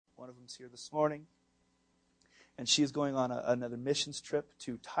of them's here this morning. And she's going on another missions trip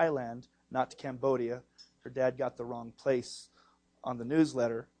to Thailand, not to Cambodia. Her dad got the wrong place on the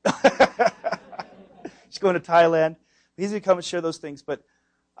newsletter. She's going to Thailand. He's going to come and share those things. But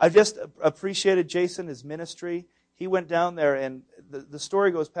I've just appreciated Jason, his ministry. He went down there, and the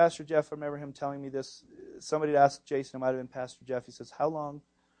story goes, Pastor Jeff, I remember him telling me this. Somebody asked Jason, it might have been Pastor Jeff, he says, how long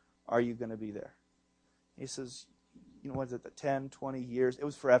are you going to be there? He says, what is it, 10, 20 years? It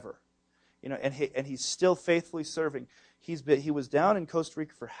was forever. And he's still faithfully serving. He was down in Costa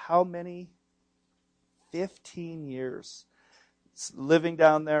Rica for how many? 15 years. Living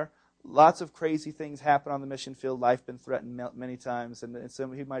down there. Lots of crazy things happen on the mission field. Life been threatened many times, and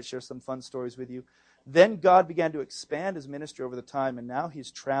he might share some fun stories with you. Then God began to expand his ministry over the time, and now he's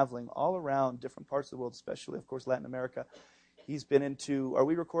traveling all around different parts of the world, especially, of course, Latin America. He's been into, are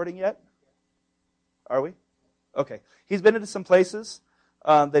we recording yet? Are we? Okay. He's been into some places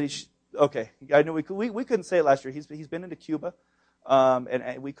that he, okay. I know we couldn't say it last year. He's been into Cuba,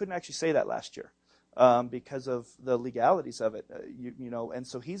 and we couldn't actually say that last year because of the legalities of it, and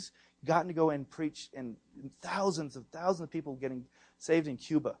so he's gotten to go and preach, and thousands of people getting saved in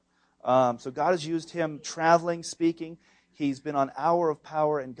Cuba. So God has used him traveling, speaking. He's been on Hour of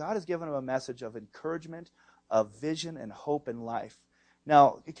Power, and God has given him a message of encouragement, of vision, and hope in life.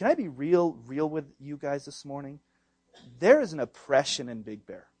 Now, can I be real with you guys this morning? There is an oppression in Big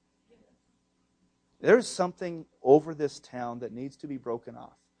Bear. There is something over this town that needs to be broken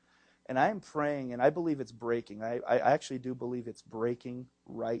off. And I am praying, and I believe it's breaking. I actually do believe it's breaking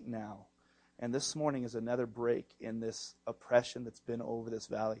right now. And this morning is another break in this oppression that's been over this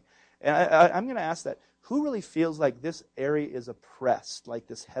valley. And I'm going to ask that. Who really feels like this area is oppressed, like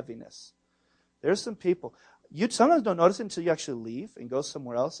this heaviness? There's some people. You sometimes don't notice it until you actually leave and go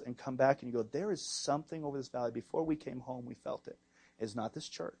somewhere else and come back and you go, there is something over this valley. Before we came home, we felt it. It's not this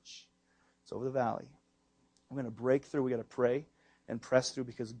church. It's over the valley. I'm going to break through. We've got to pray and press through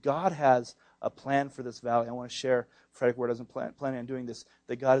because God has a plan for this valley. I want to share, Frederick Ward doesn't plan on doing this,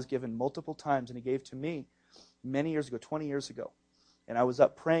 that God has given multiple times, and he gave to me many years ago, 20 years ago. And I was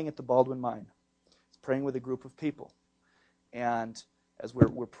up praying at the Baldwin Mine. I was praying with a group of people. And as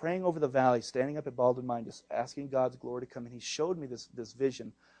we're praying over the valley, standing up at Baldwin Mine, just asking God's glory to come, and he showed me this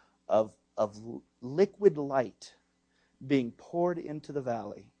vision of liquid light being poured into the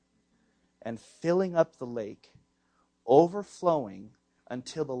valley and filling up the lake, overflowing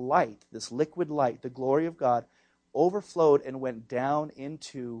until the light, this liquid light, the glory of God, overflowed and went down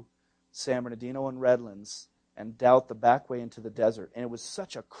into San Bernardino and Redlands and out the back way into the desert. And it was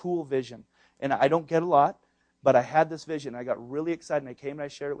such a cool vision. And I don't get a lot, but I had this vision. I got really excited, and I came and I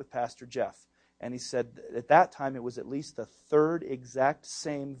shared it with Pastor Jeff. And he said at that time it was at least the third exact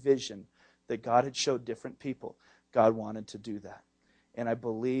same vision that God had showed different people. God wanted to do that. And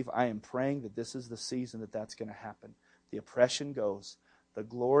I am praying that this is the season that that's going to happen. The oppression goes. The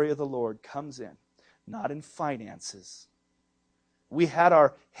glory of the Lord comes in, not in finances. We had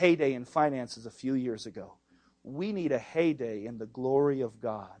our heyday in finances a few years ago. We need a heyday in the glory of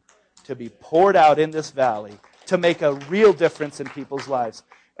God to be poured out in this valley to make a real difference in people's lives.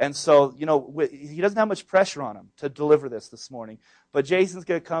 And so, he doesn't have much pressure on him to deliver this morning. But Jason's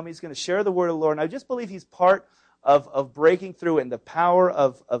going to come. He's going to share the word of the Lord. And I just believe he's part of breaking through in the power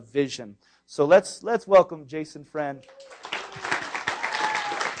of vision. So let's welcome Jason Friend.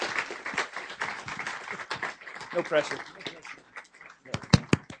 No pressure. Thank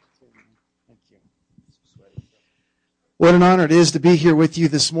you. What an honor it is to be here with you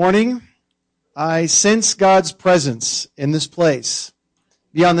this morning. I sense God's presence in this place.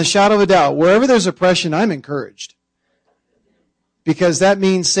 Beyond the shadow of a doubt, wherever there's oppression, I'm encouraged. Because that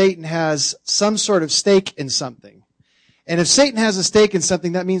means Satan has some sort of stake in something. And if Satan has a stake in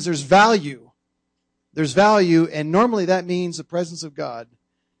something, that means there's value. There's value, and normally that means the presence of God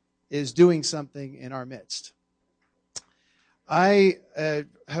is doing something in our midst. I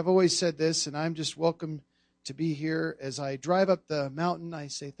have always said this, and I'm just welcome to be here. As I drive up the mountain, I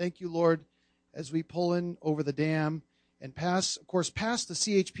say, thank you, Lord, as we pull in over the dam and past the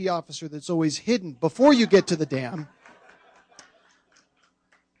CHP officer that's always hidden before you get to the dam.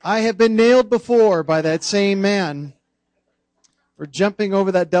 I have been nailed before by that same man for jumping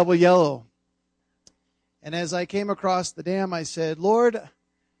over that double yellow. And as I came across the dam, I said, Lord,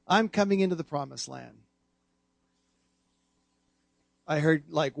 I'm coming into the promised land. I heard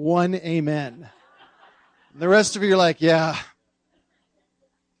like one amen. And the rest of you are like, yeah.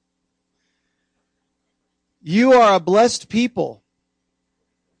 You are a blessed people.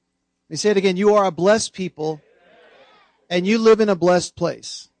 Let me say it again. You are a blessed people, and you live in a blessed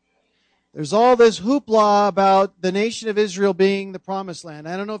place. There's all this hoopla about the nation of Israel being the promised land.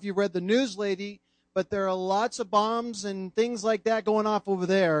 I don't know if you've read the news lately, but there are lots of bombs and things like that going off over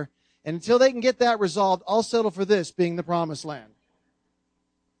there. And until they can get that resolved, I'll settle for this being the promised land.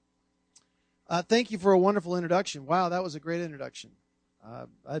 Thank you for a wonderful introduction. Wow, that was a great introduction.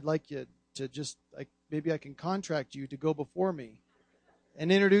 I'd like you to just, maybe I can contract you to go before me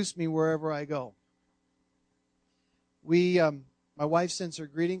and introduce me wherever I go. My wife sends her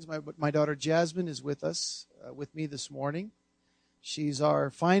greetings. My daughter Jasmine is with us, with me this morning. She's our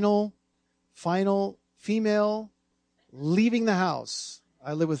final female leaving the house.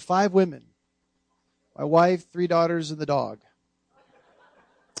 I live with 5 women. My wife, 3 daughters, and the dog.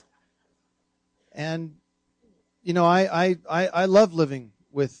 And, you know, I love living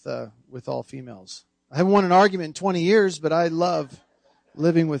with all females. I haven't won an argument in 20 years, but I love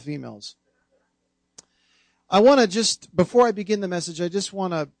living with females. I want to just, before I begin the message, I just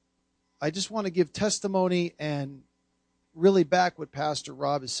want to give testimony and really back what Pastor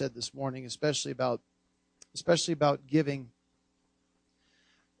Rob has said this morning, especially about giving.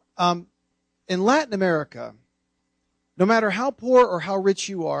 In Latin America, no matter how poor or how rich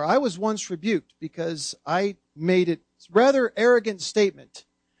you are, I was once rebuked because I made a rather arrogant statement.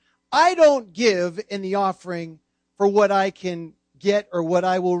 I don't give in the offering for what I can get or what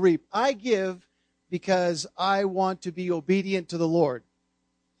I will reap. I give because I want to be obedient to the Lord.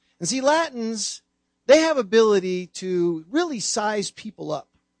 And see, Latins, they have ability to really size people up.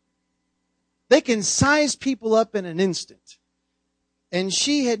 They can size people up in an instant. And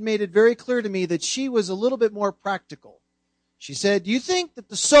she had made it very clear to me that she was a little bit more practical. She said, do you think that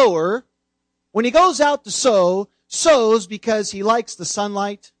the sower, when he goes out to sow, sows because he likes the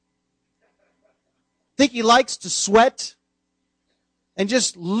sunlight? Think he likes to sweat? And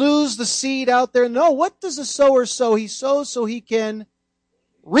just lose the seed out there? No, what does a sower sow? He sows so he can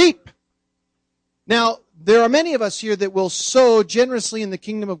reap. Now, there are many of us here that will sow generously in the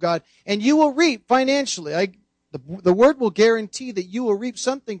kingdom of God, and you will reap financially. The word will guarantee that you will reap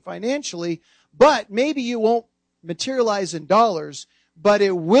something financially, but maybe you won't materialize in dollars, but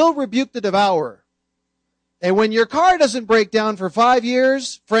it will rebuke the devourer. And when your car doesn't break down for 5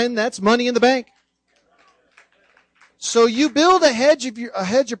 years, friend, that's money in the bank. So you build a hedge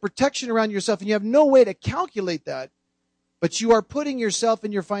of protection around yourself, and you have no way to calculate that. But you are putting yourself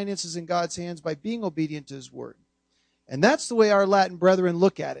and your finances in God's hands by being obedient to His word. And that's the way our Latin brethren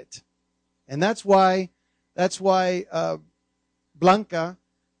look at it. And that's why Blanca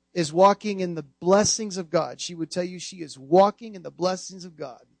is walking in the blessings of God. She would tell you she is walking in the blessings of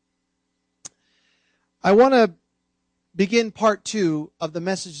God. I want to begin part 2 of the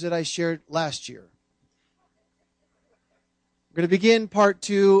message that I shared last year. We're going to begin part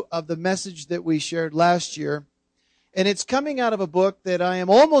 2 of the message that we shared last year. And it's coming out of a book that I am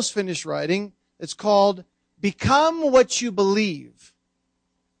almost finished writing. It's called Become What You Believe.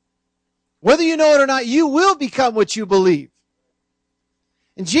 Whether you know it or not, you will become what you believe.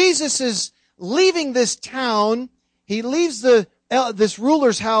 And Jesus is leaving this town. He leaves this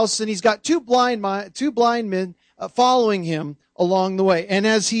ruler's house, and he's got two blind men following him along the way. And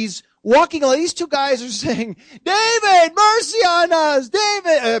as he's walking along, these 2 guys are saying, David, mercy on us.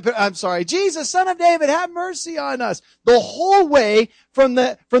 Jesus, son of David, have mercy on us. The whole way from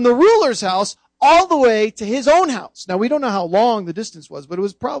the ruler's house all the way to his own house. Now, we don't know how long the distance was, but it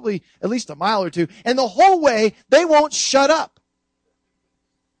was probably at least a mile or 2. And the whole way, they won't shut up.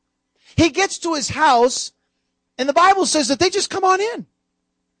 He gets to his house, and the Bible says that they just come on in.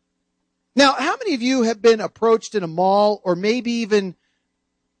 Now, how many of you have been approached in a mall or maybe even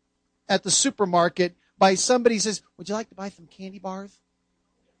at the supermarket by somebody who says, would you like to buy some candy bars?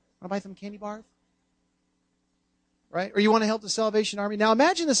 Want to buy some candy bars? Right? Or you want to help the Salvation Army? Now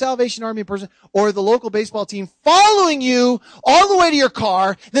imagine the Salvation Army person or the local baseball team following you all the way to your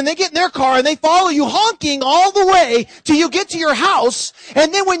car. Then they get in their car and they follow you honking all the way till you get to your house.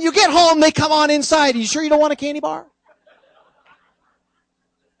 And then when you get home, they come on inside. Are you sure you don't want a candy bar?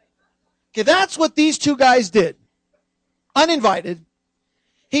 Okay, that's what these 2 guys did. Uninvited.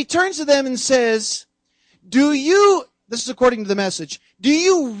 He turns to them and says, this is according to the message, do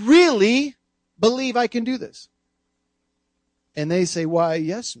you really believe I can do this? And they say, why,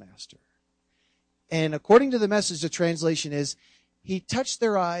 yes, Master. And according to the message, the translation is, he touched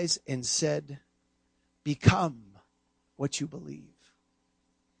their eyes and said, become what you believe.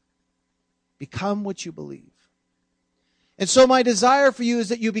 Become what you believe. And so my desire for you is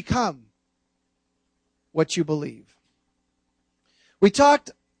that you become what you believe. We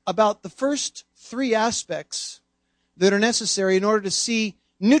talked about the first 3 aspects that are necessary in order to see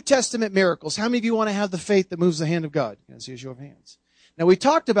New Testament miracles. How many of you want to have the faith that moves the hand of God? Can I see a show of hands? Now, we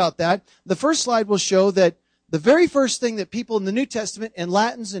talked about that. The first slide will show that the very first thing that people in the New Testament and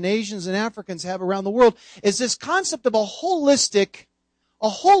Latins and Asians and Africans have around the world is this concept of a holistic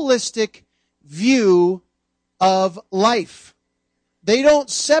view of life. They don't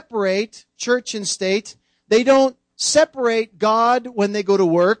separate church and state. They don't separate God when they go to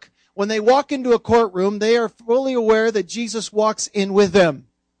work. When they walk into a courtroom, they are fully aware that Jesus walks in with them.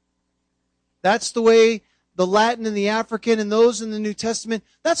 That's the way the Latin and the African and those in the New Testament,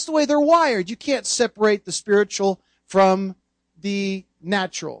 that's the way they're wired. You can't separate the spiritual from the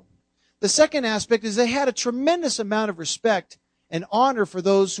natural. The second aspect is they had a tremendous amount of respect and honor for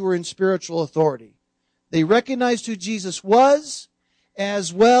those who were in spiritual authority. They recognized who Jesus was,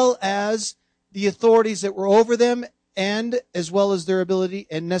 as well as the authorities that were over them, and as well as their ability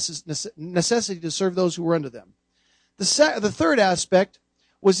and necessity to serve those who were under them. The third aspect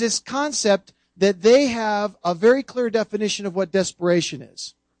was this concept that they have a very clear definition of what desperation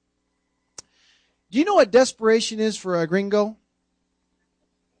is. Do you know what desperation is for a gringo?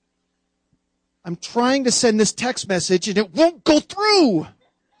 I'm trying to send this text message and it won't go through.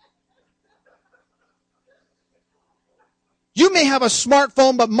 You may have a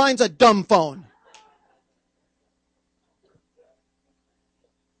smartphone, but mine's a dumb phone.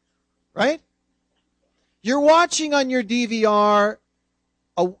 Right? You're watching on your DVR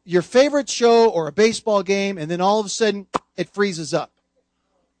your favorite show or a baseball game, and then all of a sudden, it freezes up.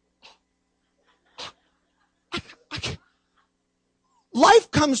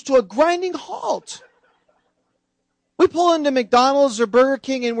 Life comes to a grinding halt. We pull into McDonald's or Burger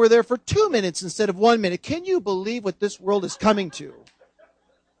King, and we're there for 2 minutes instead of 1 minute. Can you believe what this world is coming to?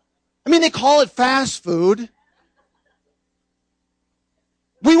 I mean, they call it fast food.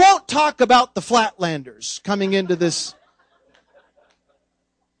 We won't talk about the Flatlanders coming into this.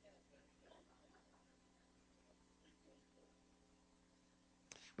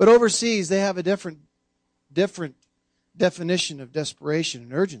 But overseas, they have a different definition of desperation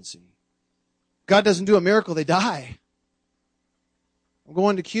and urgency. God doesn't do a miracle, they die. I'm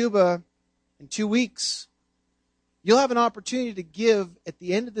going to Cuba in 2 weeks. You'll have an opportunity to give at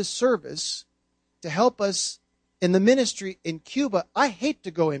the end of this service to help us in the ministry in Cuba. I hate to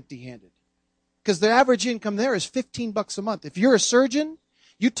go empty-handed because the average income there is $15 a month. If you're a surgeon,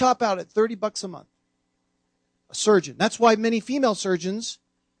 you top out at $30 a month. A surgeon. That's why many female surgeons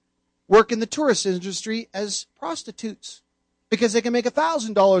work in the tourist industry as prostitutes, because they can make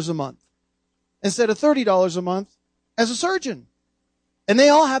 $1,000 a month instead of $30 a month as a surgeon. And they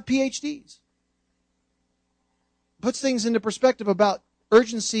all have PhDs. Puts things into perspective about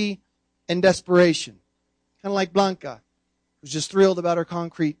urgency and desperation. Kind of like Blanca, who's just thrilled about her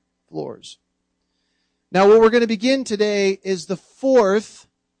concrete floors. Now, what we're going to begin today is the fourth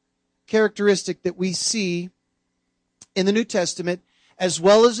characteristic that we see in the New Testament, as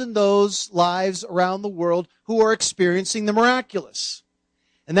well as in those lives around the world who are experiencing the miraculous.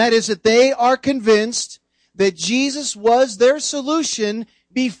 And that is that they are convinced that Jesus was their solution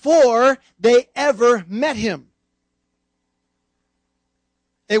before they ever met him.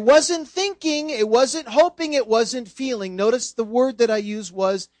 It wasn't thinking, it wasn't hoping, it wasn't feeling. Notice the word that I used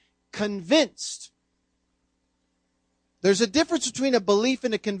was convinced. There's a difference between a belief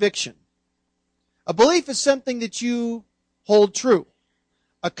and a conviction. A belief is something that you hold true.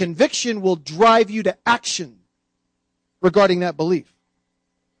 A conviction will drive you to action regarding that belief.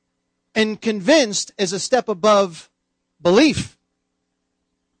 And convinced is a step above belief.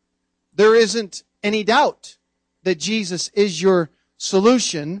 There isn't any doubt that Jesus is your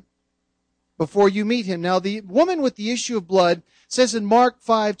solution before you meet him. Now, the woman with the issue of blood says in Mark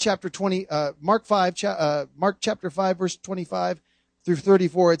chapter 5, verse 25 through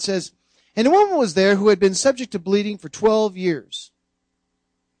 34, it says, "And a woman was there who had been subject to bleeding for 12 years.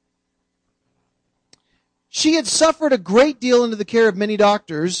 She had suffered a great deal under the care of many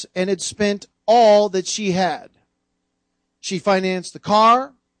doctors and had spent all that she had. She financed the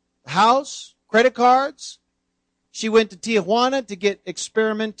car, the house, credit cards. She went to Tijuana to get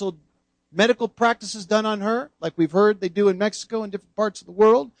experimental medical practices done on her, like we've heard they do in Mexico and different parts of the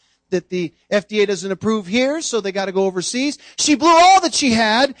world, that the FDA doesn't approve here, so they got to go overseas. She blew all that she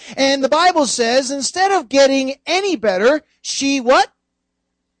had, and the Bible says instead of getting any better, she what?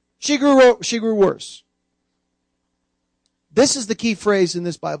 She grew worse. This is the key phrase in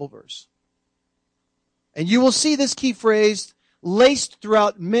this Bible verse. And you will see this key phrase laced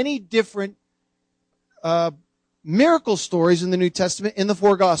throughout many different miracle stories in the New Testament in the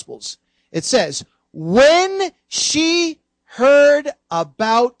four Gospels. It says, when she heard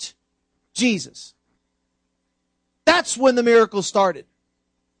about Jesus. That's when the miracle started.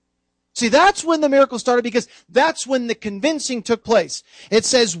 See, that's when the miracle started, because that's when the convincing took place. It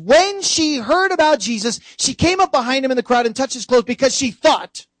says, when she heard about Jesus, she came up behind him in the crowd and touched his clothes, because she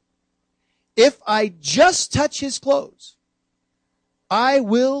thought, if I just touch his clothes, I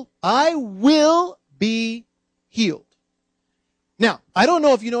will be healed. Now, I don't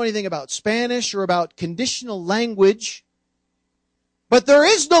know if you know anything about Spanish or about conditional language, but there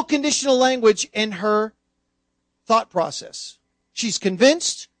is no conditional language in her thought process. She's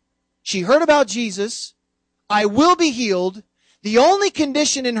convinced. She heard about Jesus. I will be healed. The only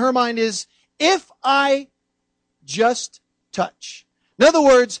condition in her mind is, if I just touch. In other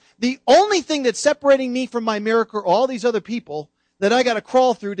words, the only thing that's separating me from my miracle are all these other people that I got to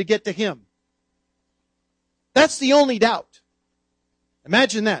crawl through to get to him. That's the only doubt.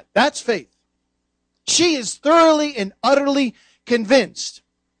 Imagine that. That's faith. She is thoroughly and utterly convinced,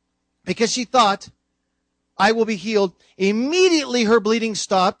 because she thought, I will be healed. Immediately her bleeding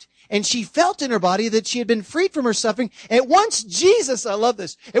stopped, and she felt in her body that she had been freed from her suffering. At once Jesus, I love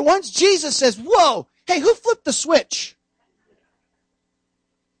this, at once Jesus says, whoa, hey, who flipped the switch?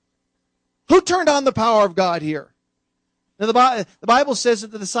 Who turned on the power of God here? Now the Bible says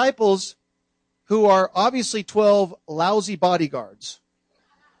that the disciples, who are obviously 12 lousy bodyguards,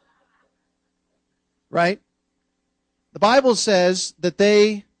 right? The Bible says that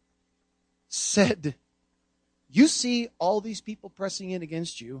they said, you see all these people pressing in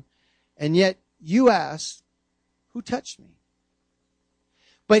against you, and yet you ask, who touched me?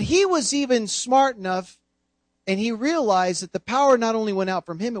 But he was even smart enough, and he realized that the power not only went out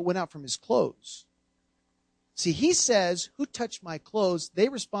from him, it went out from his clothes. See, he says, who touched my clothes? They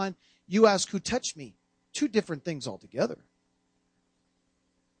respond, you ask, who touched me? Two different things altogether.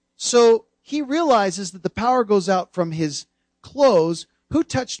 So he realizes that the power goes out from his clothes. Who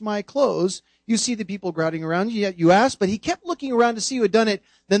touched my clothes? You see the people crowding around you, yet you ask, but he kept looking around to see who had done it.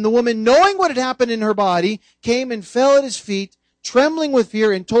 Then the woman, knowing what had happened in her body, came and fell at his feet, trembling with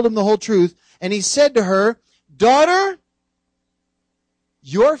fear, and told him the whole truth. And he said to her, daughter,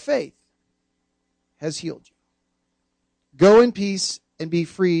 your faith has healed you. Go in peace and be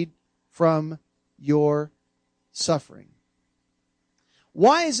freed from your suffering.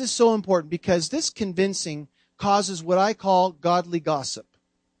 Why is this so important? Because this convincing causes what I call godly gossip.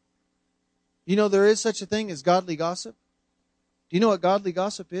 You know, there is such a thing as godly gossip. Do you know what godly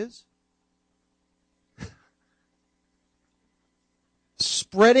gossip is?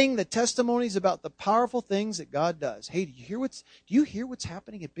 Spreading the testimonies about the powerful things that God does. Hey, do you hear what's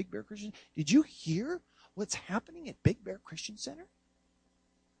happening at Big Bear Christian? Did you hear what's happening at Big Bear Christian Center?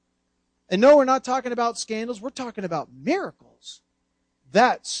 And no, we're not talking about scandals. We're talking about miracles.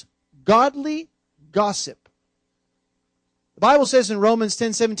 That's godly gossip. The Bible says in Romans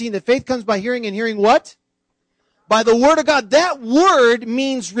 10:17 that faith comes by hearing, and hearing what? By the word of God. That word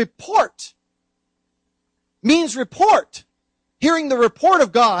means report. Means report. Hearing the report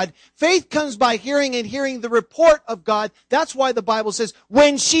of God. Faith comes by hearing, and hearing the report of God. That's why the Bible says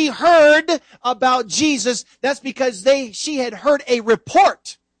when she heard about Jesus, that's because she had heard a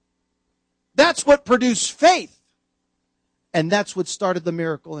report. That's what produced faith. And that's what started the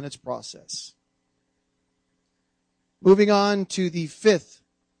miracle in its process. Moving on to the fifth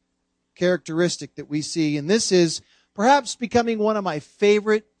characteristic that we see, and this is perhaps becoming one of my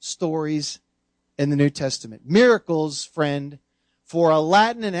favorite stories in the New Testament. Miracles, friend, for a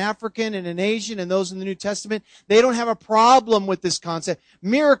Latin and African and an Asian and those in the New Testament, they don't have a problem with this concept.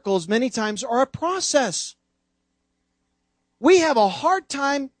 Miracles many times are a process. We have a hard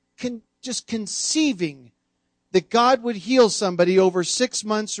time just conceiving that God would heal somebody over 6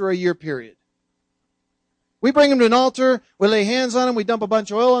 months or a year period. We bring them to an altar, we lay hands on them, we dump a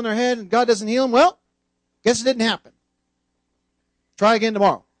bunch of oil on their head, and God doesn't heal them. Well, guess it didn't happen. Try again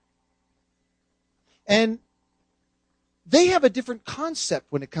tomorrow. And they have a different concept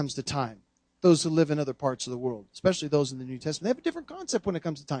when it comes to time. Those who live in other parts of the world, especially those in the New Testament, they have a different concept when it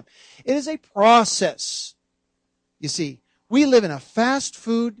comes to time. It is a process. You see, we live in a fast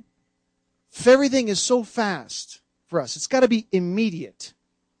food. Everything is so fast for us. It's got to be immediate.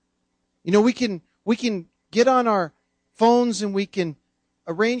 You know, we can get on our phones and we can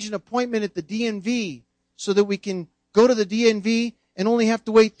arrange an appointment at the DMV so that we can go to the DMV and only have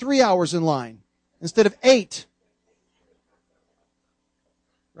to wait 3 hours in line instead of 8.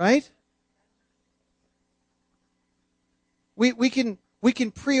 Right? We can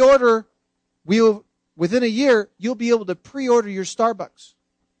pre-order. Within a year, you'll be able to pre-order your Starbucks.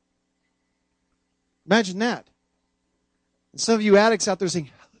 Imagine that. And some of you addicts out there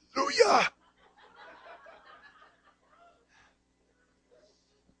saying, hallelujah.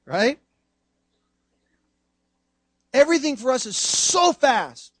 Right? Everything for us is so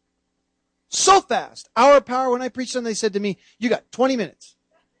fast. So fast. Hour of Power, when I preached them, they said to me, you got 20 minutes.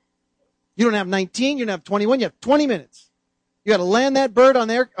 You don't have 19, you don't have 21, you have 20 minutes. You got to land that bird on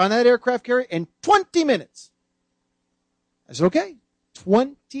that aircraft carrier in 20 minutes. I said, okay,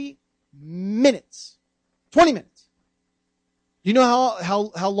 20 minutes. 20 minutes. Do you know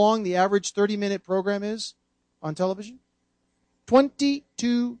how long the average 30-minute program is on television?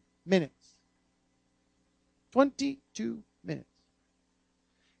 22 minutes. 22 minutes.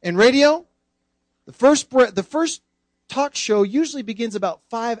 And radio, the first talk show usually begins about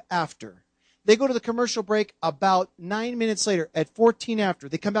 5 after. They go to the commercial break about 9 minutes later, at 14 after.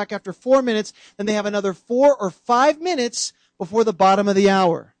 They come back after 4 minutes, then they have another 4 or 5 minutes before the bottom of the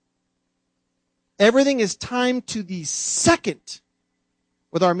hour. Everything is timed to the second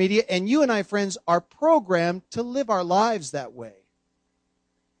with our media, and you and I, friends, are programmed to live our lives that way.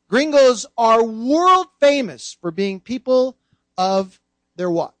 Gringos are world famous for being people of their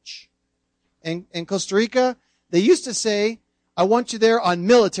watch. And in Costa Rica, they used to say, I want you there on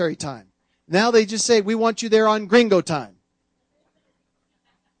military time. Now they just say, we want you there on gringo time.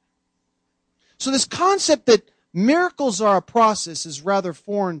 So this concept that miracles are a process is rather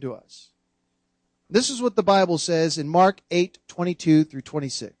foreign to us. This is what the Bible says in Mark 8:22 through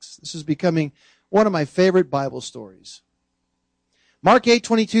 26. This is becoming one of my favorite Bible stories. Mark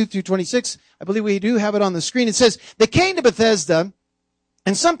 8:22 through 26, I believe we do have it on the screen. It says, they came to Bethesda,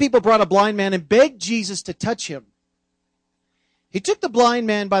 and some people brought a blind man and begged Jesus to touch him. He took the blind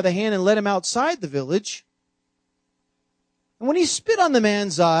man by the hand and led him outside the village. And when he spit on the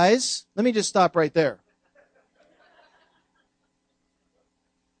man's eyes, let me just stop right there.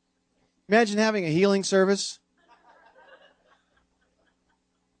 Imagine having a healing service.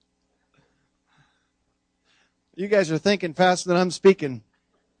 You guys are thinking faster than I'm speaking.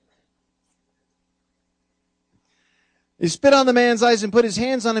 He spit on the man's eyes and put his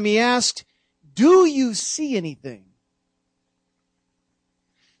hands on him. He asked, do you see anything?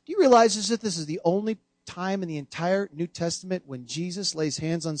 Do you realize that this is the only time in the entire New Testament when Jesus lays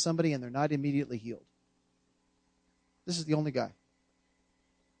hands on somebody and they're not immediately healed? This is the only guy.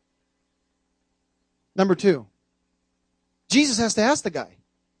 Number 2, Jesus has to ask the guy,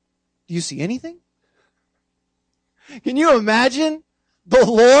 do you see anything? Can you imagine the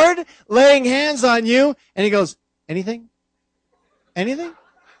Lord laying hands on you and he goes, anything? Anything?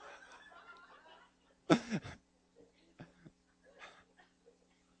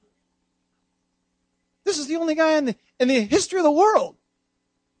 This is the only guy in the history of the world.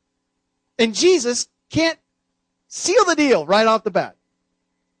 And Jesus can't seal the deal right off the bat.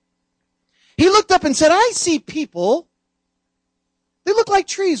 He looked up and said, I see people. They look like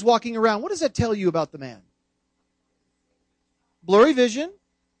trees walking around. What does that tell you about the man? Blurry vision.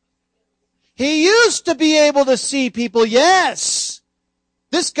 He used to be able to see people, yes.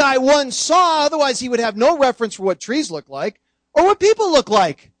 This guy once saw, otherwise he would have no reference for what trees look like or what people look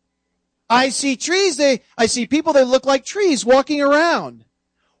like. I see trees, I see people that look like trees walking around.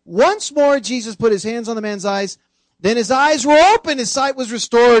 Once more, Jesus put his hands on the man's eyes. Then his eyes were open, his sight was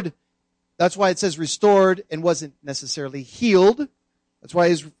restored. That's why it says restored and wasn't necessarily healed. That's why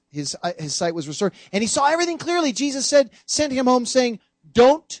his sight was restored. And he saw everything clearly. Jesus sent him home saying,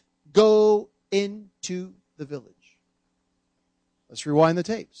 don't go into the village. Let's rewind the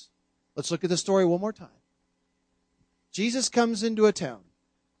tapes. Let's look at the story one more time. Jesus comes into a town.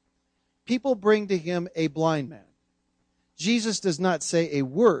 People bring to him a blind man. Jesus does not say a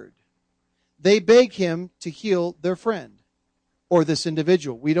word. They beg him to heal their friend or this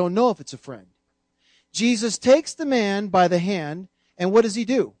individual. We don't know if it's a friend. Jesus takes the man by the hand, and what does he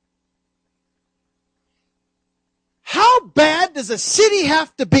do? How bad does a city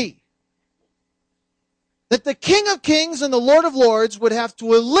have to be that the King of Kings and the Lord of Lords would have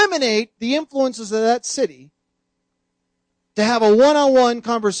to eliminate the influences of that city to have a one-on-one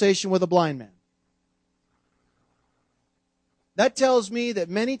conversation with a blind man? That tells me that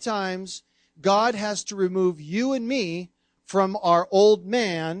many times God has to remove you and me from our old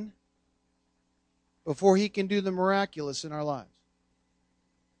man before he can do the miraculous in our lives.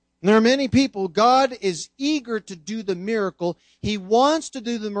 And there are many people, God is eager to do the miracle. He wants to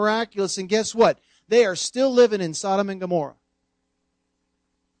do the miraculous, and guess what? They are still living in Sodom and Gomorrah.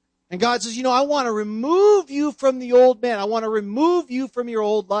 And God says, I want to remove you from the old man. I want to remove you from your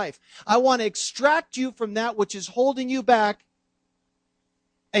old life. I want to extract you from that which is holding you back.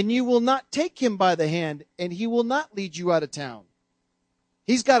 And you will not take him by the hand, and he will not lead you out of town.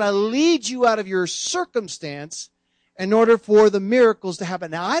 He's got to lead you out of your circumstance in order for the miracles to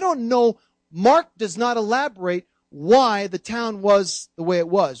happen. Now, I don't know, Mark does not elaborate why the town was the way it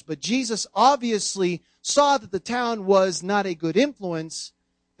was. But Jesus obviously saw that the town was not a good influence.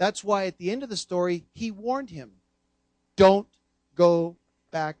 That's why at the end of the story, he warned him, don't go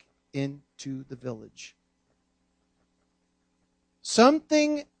back into the village.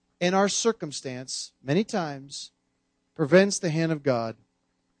 Something in our circumstance, many times, prevents the hand of God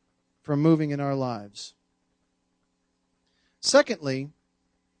from moving in our lives. Secondly,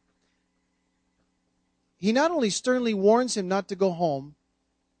 he not only sternly warns him not to go home,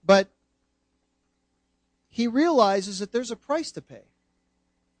 but he realizes that there's a price to pay.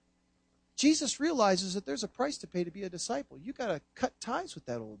 Jesus realizes that there's a price to pay to be a disciple. You got to cut ties with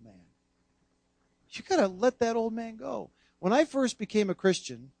that old man. You got to let that old man go. When I first became a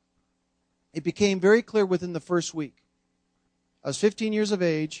Christian, it became very clear within the first week. I was 15 years of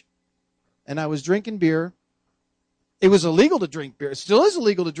age, and I was drinking beer. It was illegal to drink beer. It still is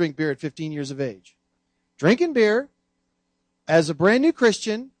illegal to drink beer at 15 years of age. Drinking beer as a brand new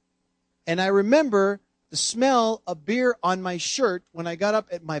Christian, and I remember the smell of beer on my shirt when I got up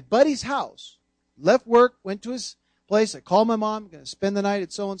at my buddy's house. Left work, went to his place. I called my mom, going to spend the night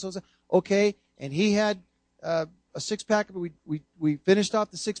at so-and-so's. Okay, and he had a six-pack. We finished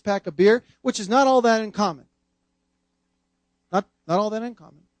off the six-pack of beer, which is not all that uncommon. Not all that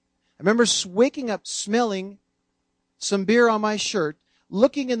uncommon. I remember waking up smelling some beer on my shirt,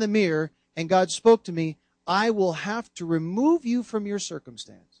 looking in the mirror, and God spoke to me, I will have to remove you from your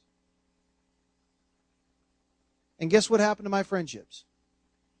circumstance. And guess what happened to my friendships?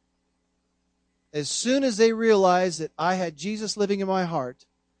 As soon as they realized that I had Jesus living in my heart,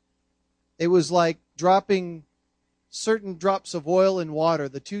 it was like dropping certain drops of oil in water.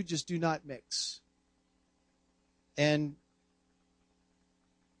 The two just do not mix. And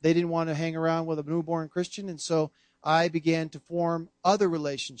they didn't want to hang around with a newborn Christian, and so I began to form other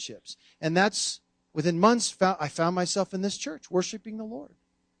relationships. And that's, within months, I found myself in this church, worshiping the Lord.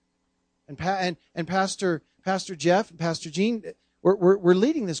 And Pastor Jeff and Pastor Gene, we're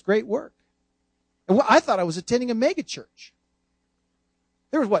leading this great work. And I thought I was attending a mega church.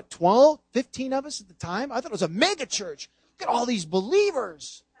 There was, 12, 15 of us at the time? I thought it was a mega church. Look at all these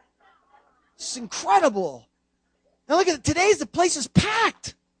believers. It's incredible. Now look at it. Today's the place is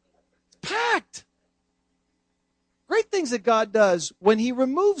packed. It's packed. Great things that God does. When he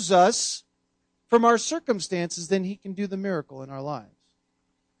removes us from our circumstances, then he can do the miracle in our lives.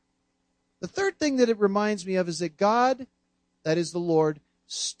 The third thing that it reminds me of is that God, that is the Lord,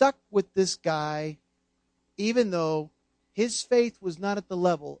 stuck with this guy even though his faith was not at the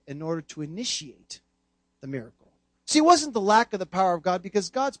level in order to initiate the miracle. See, it wasn't the lack of the power of God,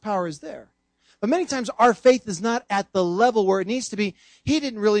 because God's power is there. But many times our faith is not at the level where it needs to be. He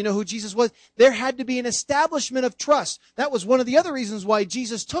didn't really know who Jesus was. There had to be an establishment of trust. That was one of the other reasons why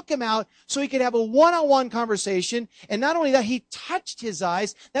Jesus took him out, so he could have a one-on-one conversation. And not only that, he touched his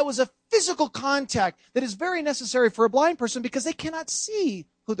eyes. That was a physical contact that is very necessary for a blind person, because they cannot see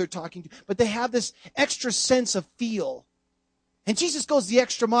who they're talking to, but they have this extra sense of feel. And Jesus goes the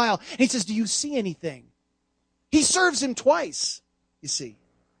extra mile, and he says, do you see anything? He serves him twice, you see.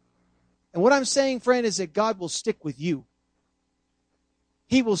 And what I'm saying, friend, is that God will stick with you.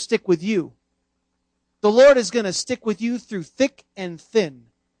 He will stick with you. The Lord is going to stick with you through thick and thin.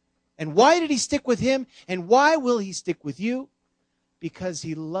 And why did he stick with him? And why will he stick with you? Because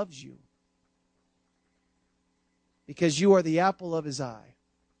he loves you. Because you are the apple of his eye.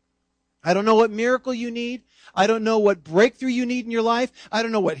 I don't know what miracle you need. I don't know what breakthrough you need in your life. I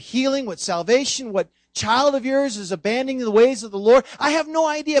don't know what healing, what salvation, what child of yours is abandoning the ways of the Lord. I have no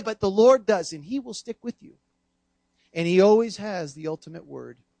idea, but the Lord does, and he will stick with you. And he always has the ultimate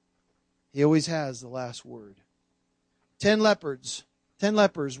word. He always has the last word. 10 lepers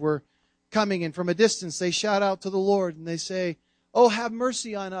were coming, and from a distance they shout out to the Lord, and they say, oh, have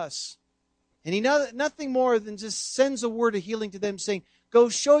mercy on us. And he nothing more than just sends a word of healing to them, saying, go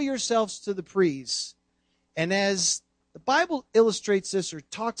show yourselves to the priests. And as the Bible illustrates this or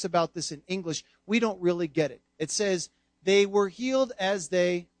talks about this in English, we don't really get it. It says, they were healed as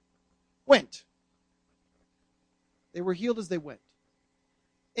they went. They were healed as they went.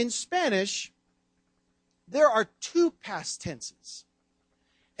 In Spanish, there are two past tenses.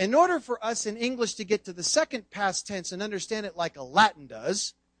 In order for us in English to get to the second past tense and understand it like a Latin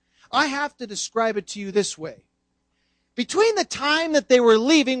does, I have to describe it to you this way. Between the time that they were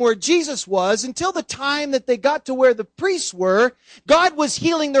leaving where Jesus was until the time that they got to where the priests were, God was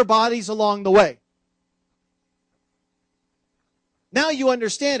healing their bodies along the way. Now you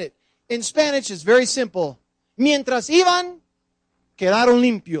understand it. In Spanish, it's very simple. Mientras iban, quedaron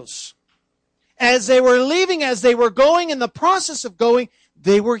limpios. As they were leaving, as they were going, in the process of going,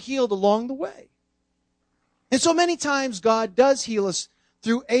 they were healed along the way. And so many times God does heal us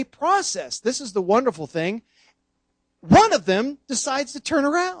through a process. This is the wonderful thing. one of them decides to turn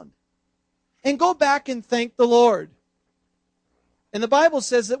around and go back and thank the Lord. And the Bible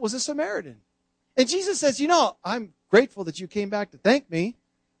says it was a Samaritan. And Jesus says, I'm grateful that you came back to thank me,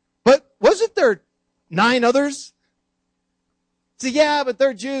 but wasn't there 9 others? So yeah, but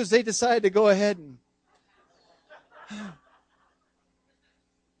they're Jews. They decided to go ahead and...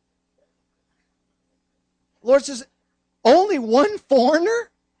 The Lord says, only one foreigner?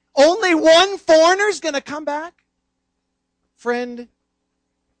 Only one foreigner is going to come back? Friend,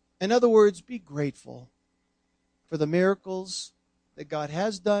 in other words, be grateful for the miracles that God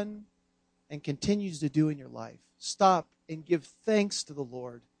has done and continues to do in your life. Stop and give thanks to the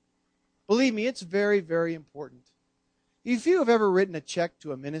Lord. Believe me, it's very, very important. If you have ever written a check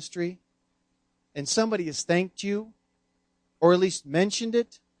to a ministry and somebody has thanked you, or at least mentioned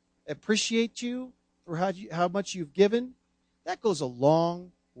it, appreciate you for how much you've given, that goes a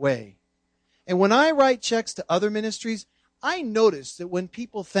long way. And when I write checks to other ministries, I notice that when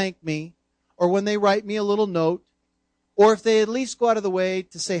people thank me, or when they write me a little note, or if they at least go out of the way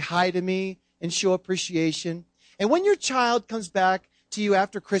to say hi to me and show appreciation, and when your child comes back to you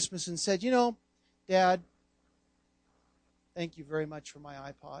after Christmas and said, Dad, thank you very much for my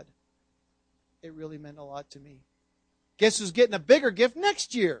iPod. It really meant a lot to me. Guess who's getting a bigger gift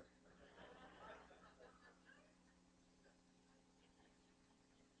next year?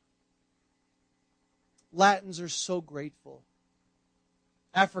 Latins are so grateful.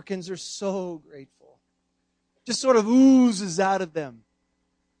 Africans are so grateful. Just sort of oozes out of them.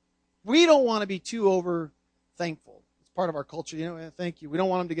 We don't want to be too over thankful. It's part of our culture. Thank you. We don't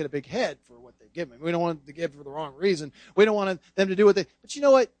want them to get a big head for what they give me. We don't want them to give for the wrong reason. We don't want them to do what they... But you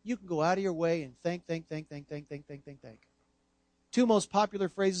know what? You can go out of your way and thank. 2 most popular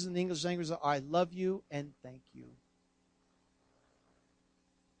phrases in the English language are, I love you and thank you.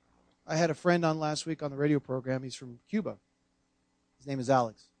 I had a friend on last week on the radio program. He's from Cuba. His name is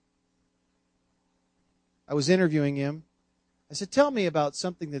Alex. I was interviewing him. I said, tell me about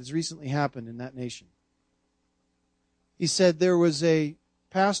something that has recently happened in that nation. He said there was a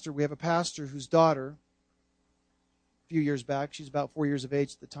pastor. We have a pastor whose daughter, a few years back, she's about 4 years of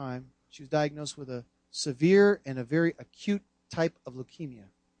age at the time, she was diagnosed with a severe and a very acute type of leukemia.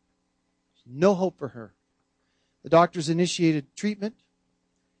 No hope for her. The doctors initiated treatment.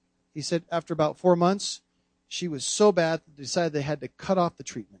 He said after about 4 months, she was so bad that they decided they had to cut off the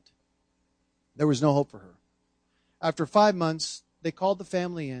treatment. There was no hope for her. After 5 months, they called the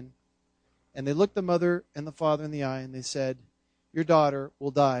family in, and they looked the mother and the father in the eye, and they said, your daughter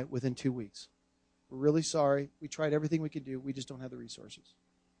will die within 2 weeks. We're really sorry. We tried everything we could do. We just don't have the resources.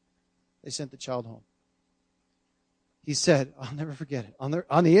 They sent the child home. He said, I'll never forget it. On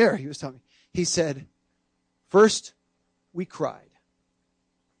the air, he was telling me. He said, first, we cried.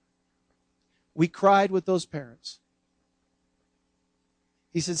 We cried with those parents.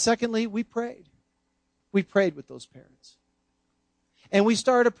 He said, secondly, we prayed. We prayed with those parents. And we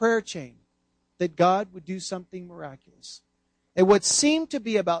started a prayer chain that God would do something miraculous. And what seemed to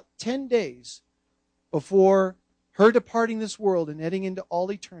be about 10 days before her departing this world and heading into all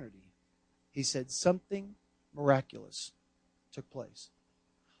eternity, he said something miraculous took place.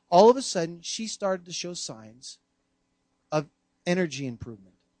 All of a sudden, she started to show signs of energy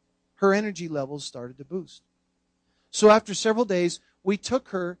improvement. Her energy levels started to boost. So after several days, we took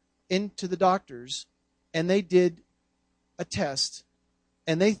her into the doctors, and they did a test,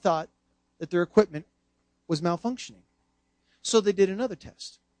 and they thought that their equipment was malfunctioning. So they did another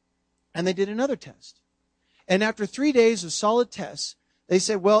test, and they did another test. And after 3 days of solid tests, they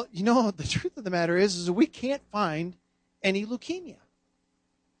said, well, the truth of the matter is we can't find any leukemia.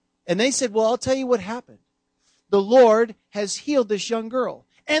 And they said, well, I'll tell you what happened. The Lord has healed this young girl.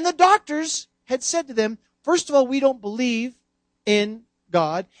 And the doctors had said to them, first of all, we don't believe in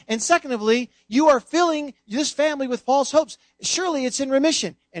God. And secondly, you are filling this family with false hopes. Surely it's in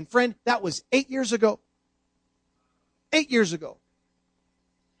remission. And friend, that was 8 years ago. 8 years ago.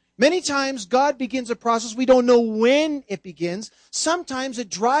 Many times God begins a process. We don't know when it begins. Sometimes it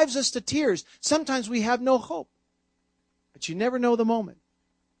drives us to tears. Sometimes we have no hope. But you never know the moment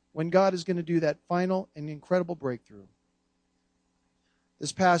when God is going to do that final and incredible breakthrough.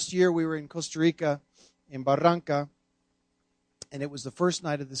 This past year, we were in Costa Rica, in Barranca, and it was the first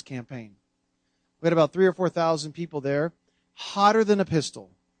night of this campaign. We had about 3,000 or 4,000 people there, hotter than a pistol.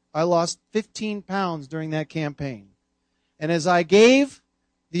 I lost 15 pounds during that campaign. And as I gave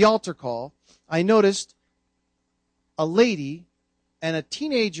the altar call, I noticed a lady and a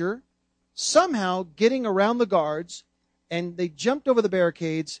teenager somehow getting around the guards, and they jumped over the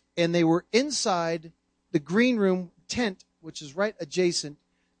barricades, and they were inside the green room tent, which is right adjacent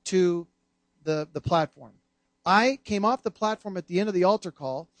to the platform. I came off the platform at the end of the altar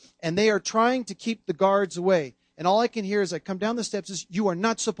call, and they are trying to keep the guards away. And all I can hear as I come down the steps is, you are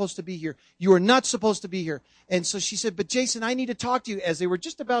not supposed to be here. You are not supposed to be here. And so she said, but Jason, I need to talk to you. As they were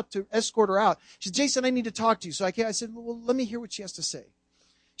just about to escort her out, she said, Jason, I need to talk to you. So I said, well, let me hear what she has to say.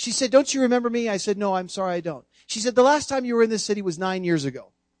 She said, don't you remember me? I said, no, I'm sorry, I don't. She said, the last time you were in this city was 9 years ago.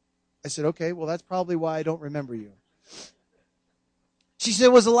 I said, okay, well, that's probably why I don't remember you. She said,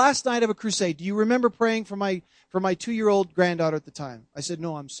 it was the last night of a crusade. Do you remember praying for my 2-year-old granddaughter at the time? I said,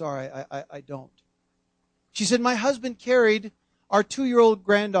 no, I'm sorry, I don't. She said, my husband carried our 2-year-old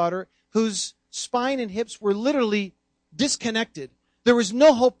granddaughter whose spine and hips were literally disconnected. There was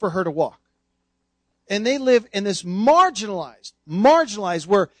no hope for her to walk. And they live in this marginalized,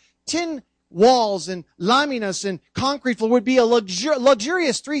 where tin walls and laminas and concrete floor would be a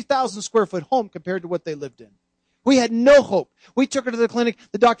luxurious 3,000 square foot home compared to what they lived in. We had no hope. We took her to the clinic.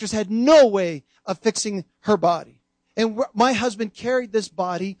 The doctors had no way of fixing her body. And my husband carried this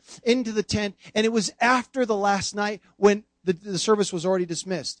body into the tent, and it was after the last night when the service was already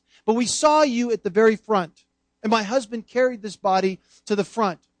dismissed. But we saw you at the very front, and my husband carried this body to the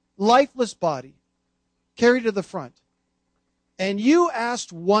front, lifeless body, carried to the front. And you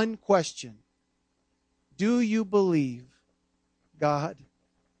asked one question: do you believe God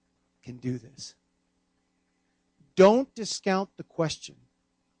can do this? Don't discount the question,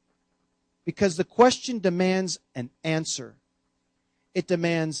 because the question demands an answer. It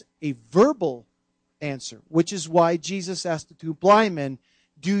demands a verbal answer, which is why Jesus asked the 2 blind men,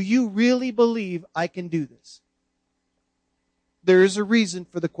 do you really believe I can do this? There is a reason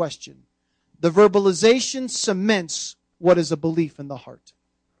for the question. The verbalization cements what is a belief in the heart.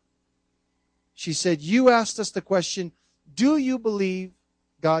 She said, you asked us the question, do you believe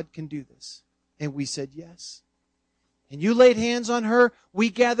God can do this? And we said yes. And you laid hands on her. We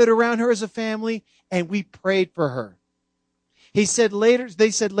gathered around her as a family, and we prayed for her. They said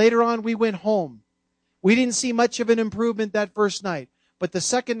later on, we went home. We didn't see much of an improvement that first night. But the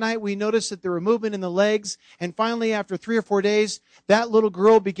second night, we noticed that there were movement in the legs. And finally, after 3 or 4 days, that little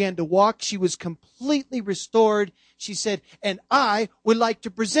girl began to walk. She was completely restored. She said, and I would like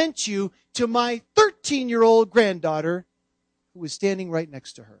to present you to my 13-year-old granddaughter, who was standing right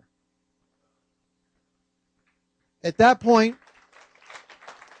next to her. At that point,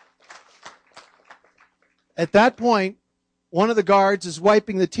 one of the guards is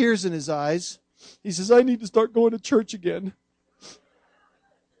wiping the tears in his eyes. He says, I need to start going to church again.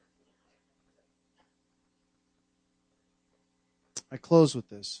 I close with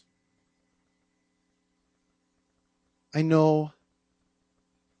this. I know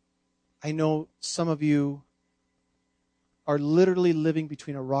some of you are literally living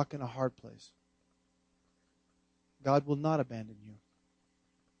between a rock and a hard place. God will not abandon you.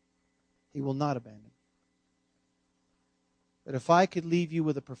 He will not abandon. But if I could leave you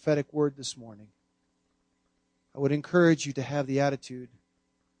with a prophetic word this morning, I would encourage you to have the attitude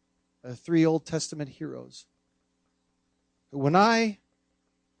of 3 Old Testament heroes. And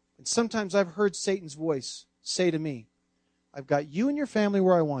sometimes I've heard Satan's voice say to me, I've got you and your family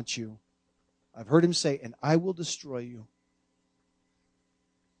where I want you. I've heard him say, and I will destroy you.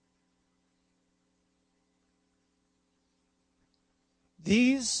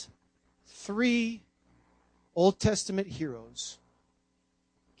 These 3 Old Testament heroes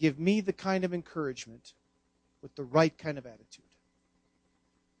give me the kind of encouragement with the right kind of attitude.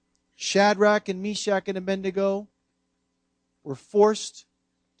 Shadrach and Meshach and Abednego were forced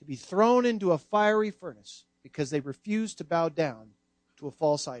to be thrown into a fiery furnace because they refused to bow down to a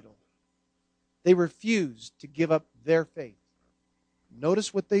false idol. They refused to give up their faith.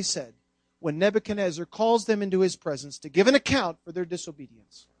 Notice what they said when Nebuchadnezzar calls them into his presence to give an account for their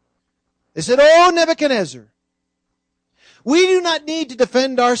disobedience. They said, "Oh, Nebuchadnezzar, we do not need to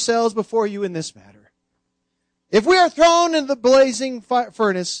defend ourselves before you in this matter. If we are thrown into the blazing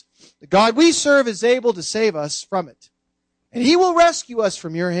furnace, the God we serve is able to save us from it. And he will rescue us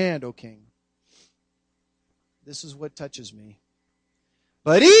from your hand, O king." This is what touches me.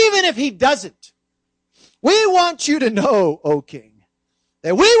 But even if he doesn't, we want you to know, O king,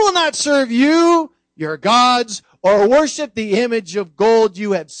 that we will not serve you, your gods, or worship the image of gold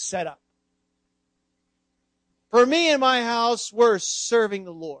you have set up. For me and my house, we're serving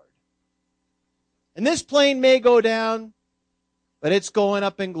the Lord. And this plane may go down, but it's going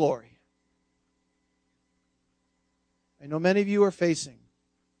up in glory. I know many of you are facing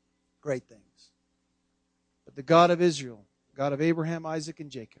great things. But the God of Israel, God of Abraham, Isaac,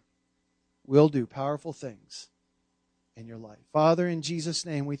 and Jacob, will do powerful things in your life. Father, in Jesus'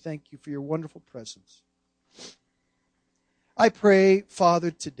 name, we thank you for your wonderful presence. I pray, Father,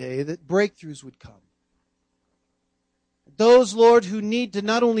 today that breakthroughs would come. those, Lord, who need to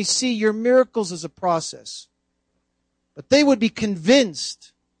not only see your miracles as a process, but they would be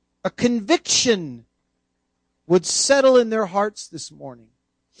convinced, a conviction would settle in their hearts this morning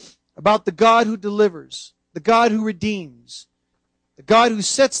about the God who delivers, the God who redeems, the God who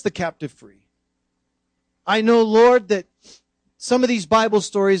sets the captive free. I know, Lord, that some of these Bible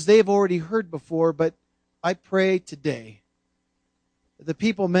stories they've already heard before, but I pray today that the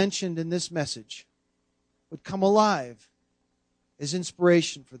people mentioned in this message would come alive as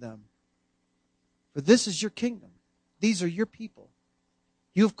inspiration for them. For this is your kingdom. These are your people.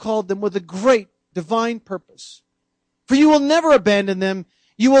 You have called them with a great divine purpose. For you will never abandon them.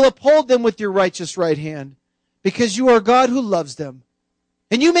 You will uphold them with your righteous right hand, because you are a God who loves them.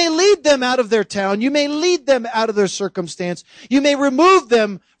 And you may lead them out of their town. You may lead them out of their circumstance. You may remove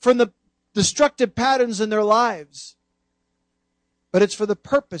them from the destructive patterns in their lives. But it's for the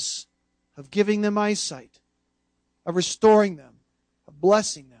purpose of giving them eyesight, of restoring them, of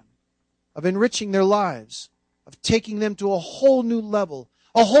blessing them, of enriching their lives, of taking them to a whole new level,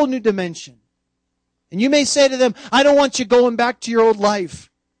 a whole new dimension. And you may say to them, I don't want you going back to your old life.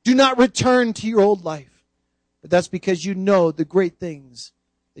 Do not return to your old life. But that's because you know the great things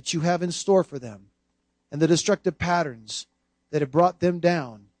that you have in store for them and the destructive patterns that have brought them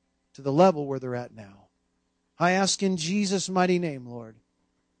down to the level where they're at now. I ask in Jesus' mighty name, Lord,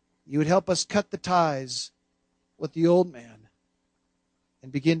 you would help us cut the ties with the old man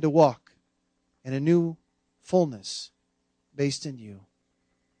and begin to walk in a new fullness based in you.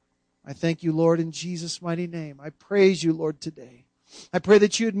 I thank you, Lord, in Jesus' mighty name. I praise you, Lord, today. I pray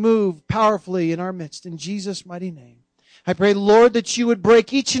that you would move powerfully in our midst in Jesus' mighty name. I pray, Lord, that you would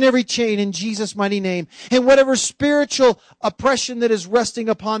break each and every chain in Jesus' mighty name. And whatever spiritual oppression that is resting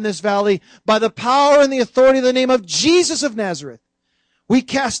upon this valley, by the power and the authority of the name of Jesus of Nazareth, we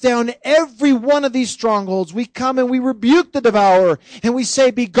cast down every one of these strongholds. We come and we rebuke the devourer. And we say,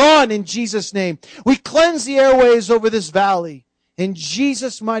 be gone in Jesus' name. We cleanse the airways over this valley in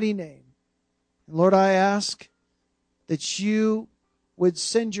Jesus' mighty name. And Lord, I ask that you would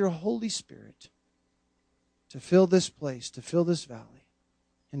send your Holy Spirit to fill this place, to fill this valley,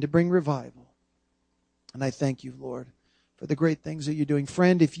 and to bring revival. And I thank you, Lord, for the great things that you're doing.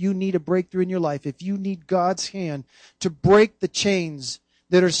 Friend, if you need a breakthrough in your life, if you need God's hand to break the chains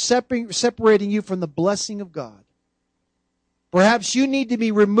that are separating you from the blessing of God, perhaps you need to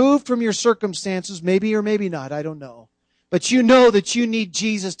be removed from your circumstances, maybe or maybe not, I don't know. But you know that you need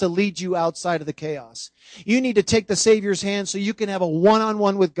Jesus to lead you outside of the chaos. You need to take the Savior's hand so you can have a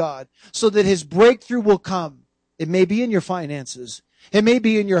one-on-one with God, so that His breakthrough will come. It may be in your finances. It may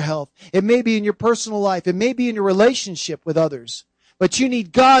be in your health. It may be in your personal life. It may be in your relationship with others. But you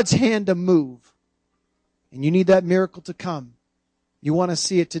need God's hand to move. And you need that miracle to come. You want to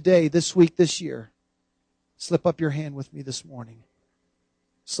see it today, this week, this year. Slip up your hand with me this morning.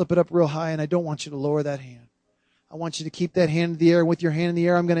 Slip it up real high, and I don't want you to lower that hand. I want you to keep that hand in the air. And with your hand in the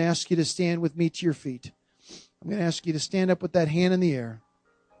air, I'm going to ask you to stand with me to your feet. I'm going to ask you to stand up with that hand in the air.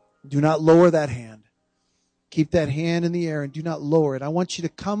 Do not lower that hand. Keep that hand in the air and do not lower it. I want you to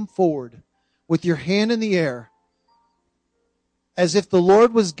come forward with your hand in the air as if the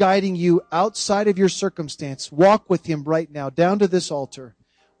Lord was guiding you outside of your circumstance. Walk with Him right now down to this altar.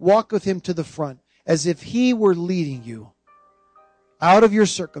 Walk with Him to the front as if He were leading you out of your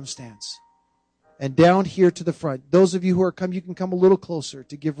circumstance. And down here to the front. Those of you who are come, you can come a little closer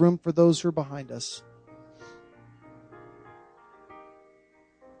to give room for those who are behind us.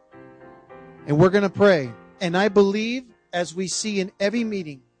 And we're going to pray. And I believe, as we see in every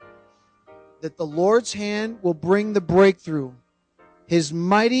meeting, that the Lord's hand will bring the breakthrough. His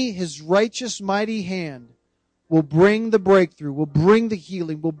mighty, His righteous, mighty hand will bring the breakthrough, will bring the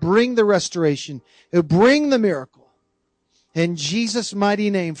healing, will bring the restoration, it will bring the miracle. In Jesus'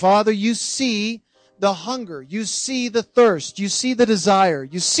 mighty name. Father, you see the hunger, you see the thirst, you see the desire,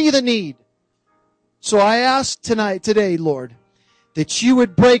 you see the need. So I ask today, Lord, that you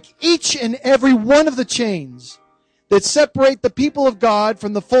would break each and every one of the chains that separate the people of God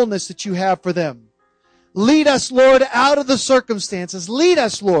from the fullness that you have for them. Lead us, Lord, out of the circumstances. Lead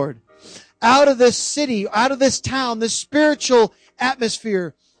us, Lord, out of this city, out of this town, this spiritual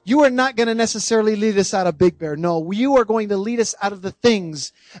atmosphere. You are not going to necessarily lead us out of Big Bear. No, you are going to lead us out of the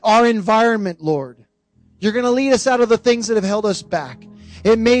things, our environment, Lord. You're going to lead us out of the things that have held us back.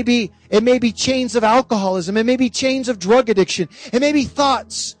 It may be chains of alcoholism. It may be chains of drug addiction. It may be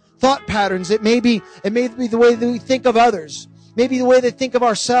thought patterns. It may be the way that we think of others. Maybe the way they think of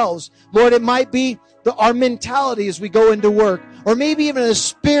ourselves. Lord, it might be our mentality as we go into work. Or maybe even a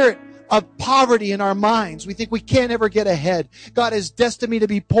spirit of poverty in our minds. We think we can't ever get ahead. God has destined me to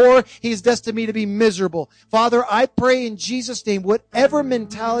be poor. He has destined me to be miserable. Father, I pray in Jesus' name, whatever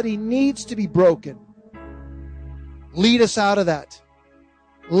mentality needs to be broken, lead us out of that.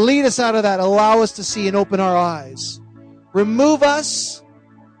 Lead us out of that. Allow us to see and open our eyes. Remove us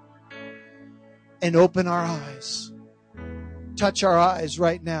and open our eyes. Touch our eyes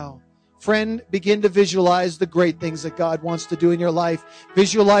right now. Friend, begin to visualize the great things that God wants to do in your life.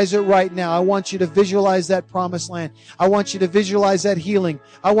 Visualize it right now. I want you to visualize that promised land. I want you to visualize that healing.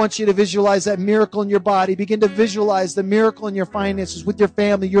 I want you to visualize that miracle in your body. Begin to visualize the miracle in your finances, with your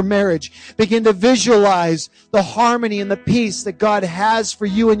family, your marriage. Begin to visualize the harmony and the peace that God has for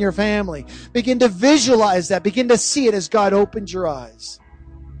you and your family. Begin to visualize that. Begin to see it as God opens your eyes.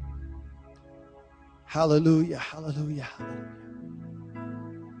 Hallelujah, hallelujah, hallelujah.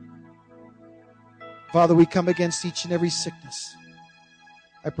 Father, we come against each and every sickness.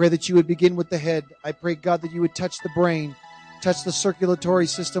 I pray that you would begin with the head. I pray, God, that you would touch the brain, touch the circulatory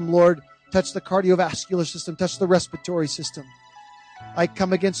system, Lord, touch the cardiovascular system, touch the respiratory system. I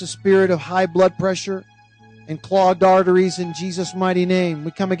come against the spirit of high blood pressure and clogged arteries in Jesus' mighty name.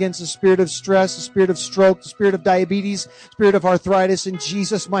 We come against the spirit of stress, the spirit of stroke, the spirit of diabetes, spirit of arthritis in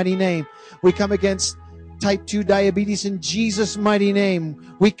Jesus' mighty name. We come against type 2 diabetes in Jesus' mighty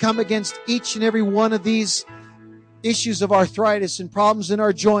name. We come against each and every one of these issues of arthritis and problems in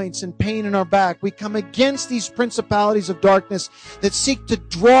our joints and pain in our back. We come against these principalities of darkness that seek to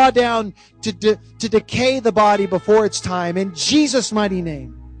draw down, to decay the body before its time. In Jesus' mighty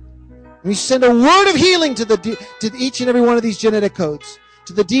name. We send a word of healing to each and every one of these genetic codes.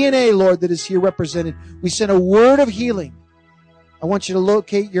 To the DNA, Lord, that is here represented. We send a word of healing. I want you to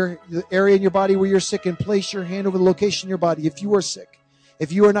locate the area in your body where you're sick and place your hand over the location in your body. If you are sick,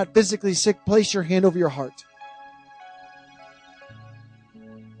 if you are not physically sick, place your hand over your heart.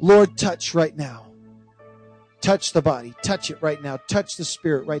 Lord, touch right now. Touch the body. Touch it right now. Touch the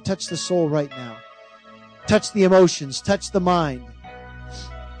spirit, right? Touch the soul right now. Touch the emotions. Touch the mind.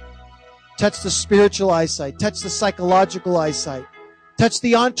 Touch the spiritual eyesight. Touch the psychological eyesight. Touch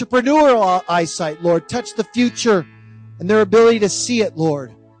the entrepreneurial eyesight, Lord. Touch the future and their ability to see it,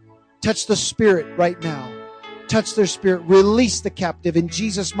 Lord. Touch the spirit right now. Touch their spirit. Release the captive in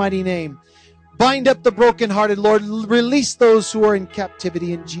Jesus' mighty name. Bind up the brokenhearted, Lord. Release those who are in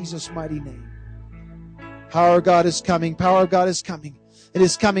captivity in Jesus' mighty name. Power of God is coming. Power of God is coming. It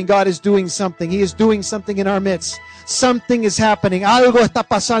is coming. God is doing something. He is doing something in our midst. Something is happening. Algo está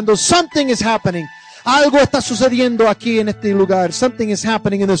pasando. Something is happening. Algo está sucediendo aquí en este lugar. Something is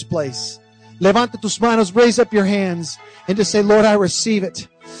happening in this place. Levanta tus manos, raise up your hands, and just say, Lord, I receive it.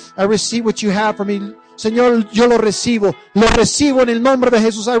 I receive what you have for me. Señor, yo lo recibo. Lo recibo en el nombre de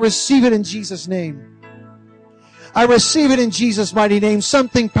Jesús. I receive it in Jesus' name. I receive it in Jesus' mighty name.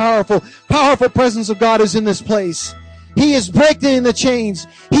 Something powerful. Powerful presence of God is in this place. He is breaking the chains.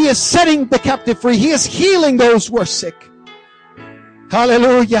 He is setting the captive free. He is healing those who are sick.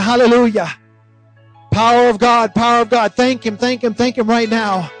 Hallelujah, hallelujah. Power of God, power of God. Thank Him, thank Him, thank Him right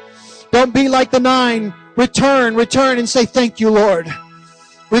now. Don't be like the 9. Return and say thank you, Lord.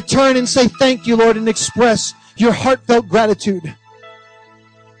 Return and say thank you, Lord, and express your heartfelt gratitude.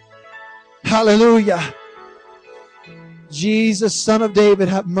 Hallelujah. Jesus, Son of David,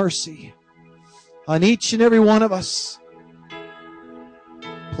 have mercy on each and every one of us.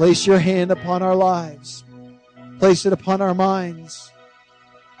 Place your hand upon our lives. Place it upon our minds.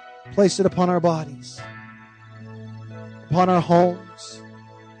 Place it upon our bodies. Upon our homes.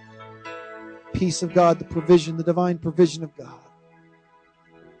 Peace of God, the provision, the divine provision of God.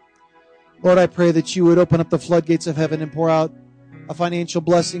 Lord, I pray that you would open up the floodgates of heaven and pour out a financial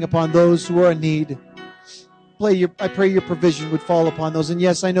blessing upon those who are in need. I pray your provision would fall upon those. And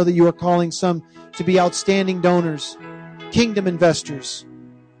yes, I know that you are calling some to be outstanding donors, kingdom investors.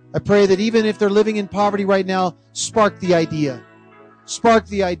 I pray that even if they're living in poverty right now, spark the idea. Spark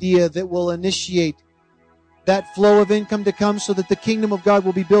the idea that will initiate that flow of income to come so that the kingdom of God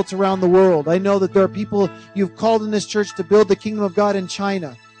will be built around the world. I know that there are people you've called in this church to build the kingdom of God in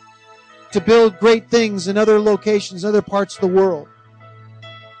China, to build great things in other locations, other parts of the world.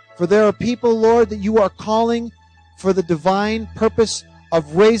 For there are people, Lord, that you are calling for the divine purpose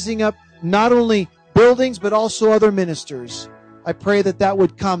of raising up not only buildings, but also other ministers. I pray that that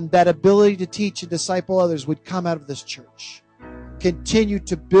would come, that ability to teach and disciple others would come out of this church. Continue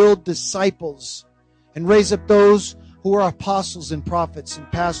to build disciples and raise up those who are apostles and prophets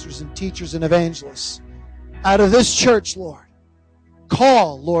and pastors and teachers and evangelists out of this church, Lord.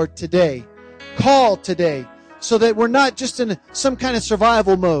 Call, Lord, today. Call today so that we're not just in some kind of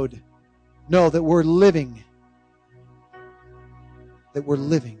survival mode. No, that we're living. That we're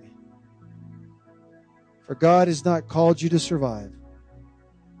living For God has not called you to survive.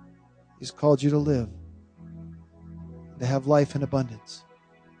 He's called you to live, to have life in abundance.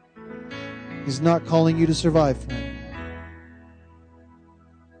 He's not calling you to survive, friend.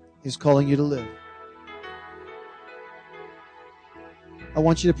 He's calling you to live. I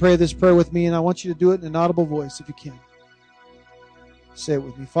want you to pray this prayer with me, and I want you to do it in an audible voice if you can. Say it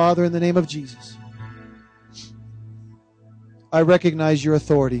with me. Father, in the name of Jesus, I recognize your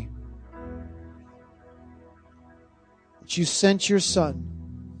authority. That you sent your Son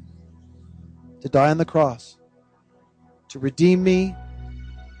to die on the cross, to redeem me,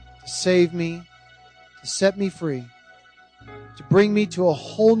 to save me, to set me free, to bring me to a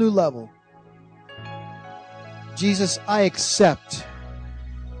whole new level. Jesus, I accept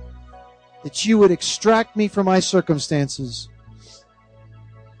that you would extract me from my circumstances,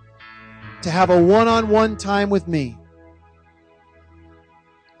 to have a one-on-one time with me.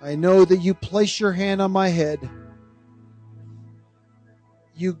 I know that you place your hand on my head.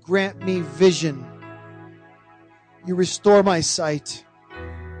 You grant me vision. You restore my sight.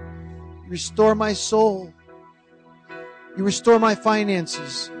 You restore my soul. You restore my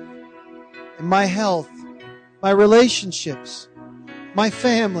finances and my health, my relationships, my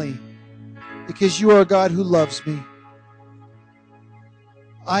family, because you are a God who loves me.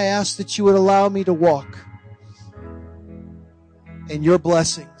 I ask that you would allow me to walk in your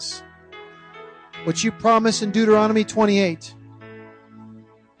blessings. What you promise in Deuteronomy 28.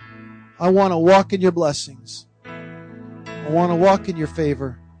 I want to walk in your blessings. I want to walk in your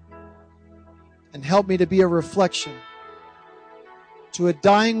favor. And help me to be a reflection to a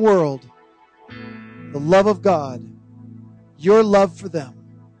dying world, the love of God, your love for them.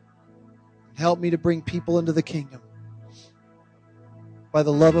 Help me to bring people into the kingdom by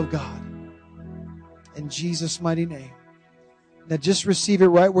the love of God. In Jesus' mighty name. Now just receive it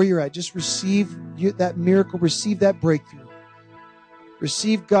right where you're at. Just receive that miracle. Receive that breakthrough.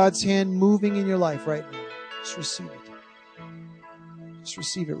 Receive God's hand moving in your life right now. Just receive it. Just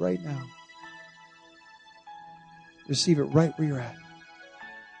receive it right now. Receive it right where you're at.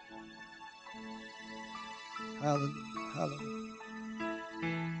 Hallelujah. Hallelujah.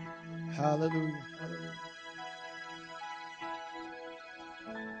 Hallelujah. Hallelujah.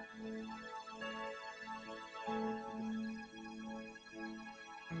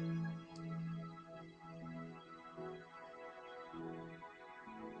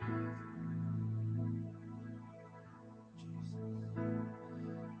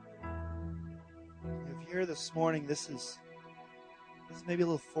 If you're here this morning, this is maybe a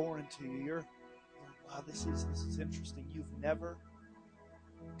little foreign to you. You're wow, this is interesting. You've never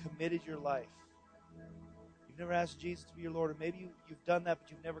committed your life. You've never asked Jesus to be your Lord, or maybe you've done that,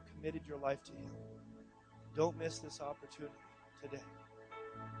 but you've never committed your life to Him. Don't miss this opportunity today.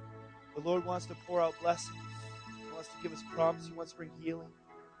 The Lord wants to pour out blessings. He wants to give us promise. He wants to bring healing.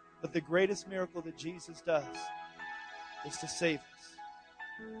 But the greatest miracle that Jesus does is to save us.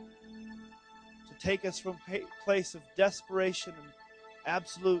 To take us from a place of desperation and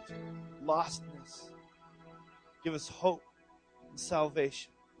absolute lostness. Give us hope and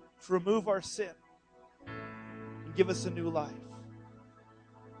salvation. To remove our sin and give us a new life.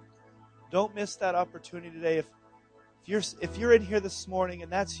 Don't miss that opportunity today. If you're in here this morning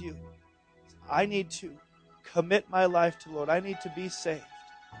and that's you, I need to commit my life to the Lord. I need to be saved.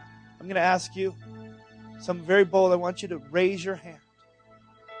 I'm going to ask you something very bold. I want you to raise your hand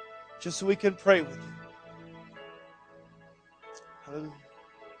just so we can pray with you. Hallelujah.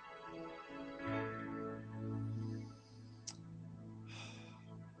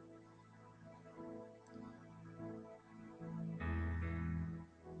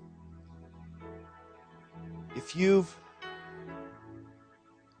 If you've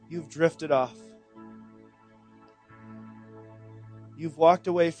drifted off, you've walked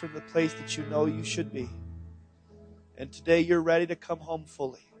away from the place that you know you should be, and today you're ready to come home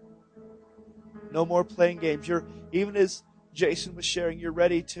fully. No more playing games. Even as Jason was sharing, you're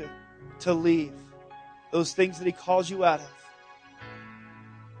ready to leave those things that He calls you out of.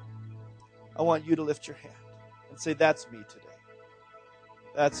 I want you to lift your hand and say, that's me today.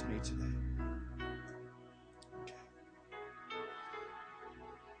 That's me today. Okay.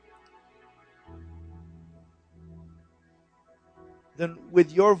 Then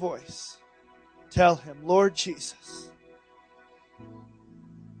with your voice, tell Him, Lord Jesus,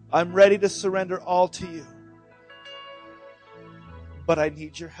 I'm ready to surrender all to you, but I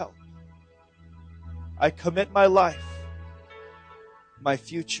need your help. I commit my life, my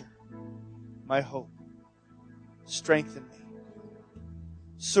future, my hope. Strengthen me.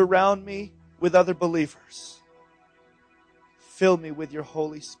 Surround me with other believers. Fill me with your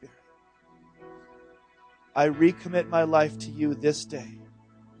Holy Spirit. I recommit my life to you this day.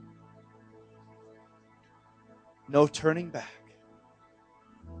 No turning back.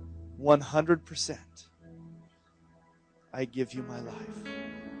 100%. I give you my life.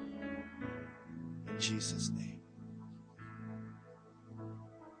 In Jesus' name.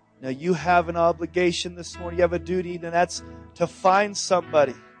 Now you have an obligation this morning. You have a duty, and that's to find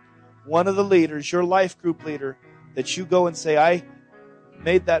somebody, one of the leaders, your life group leader, that you go and say, I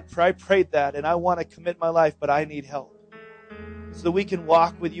prayed that, and I want to commit my life, but I need help. So that we can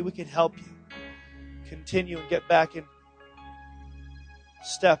walk with you, we can help you continue and get back in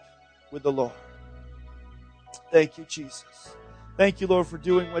step with the Lord. Thank you, Jesus. Thank you, Lord, for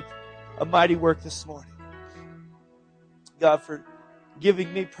doing a mighty work this morning. God, for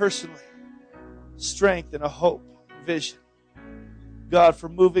giving me personally strength and a hope, vision. God, for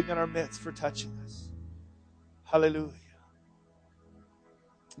moving in our midst, for touching us. Hallelujah.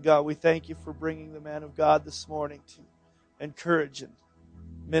 God, we thank you for bringing the man of God this morning to encourage and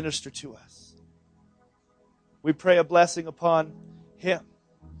minister to us. We pray a blessing upon him,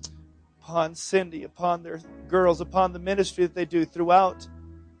 upon Cindy, upon their girls, upon the ministry that they do throughout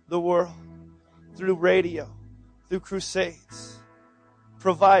the world, through radio, through crusades.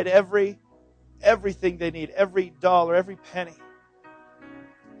 Provide everything they need, every dollar, every penny,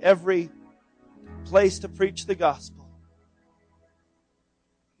 every place to preach the gospel.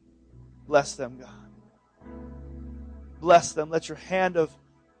 Bless them, God. Bless them. Let your hand of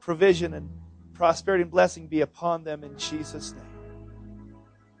provision and prosperity and blessing be upon them in Jesus' name.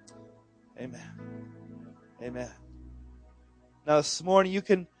 Amen. Amen. Now this morning, if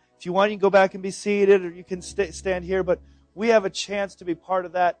you want, you can go back and be seated, or you can stand here, but we have a chance to be part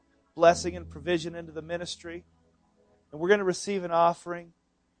of that blessing and provision into the ministry. And we're going to receive an offering.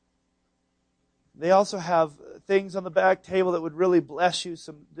 They also have things on the back table that would really bless you.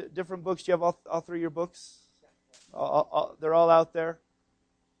 Some different books. Do you have all three of your books? They're all out there.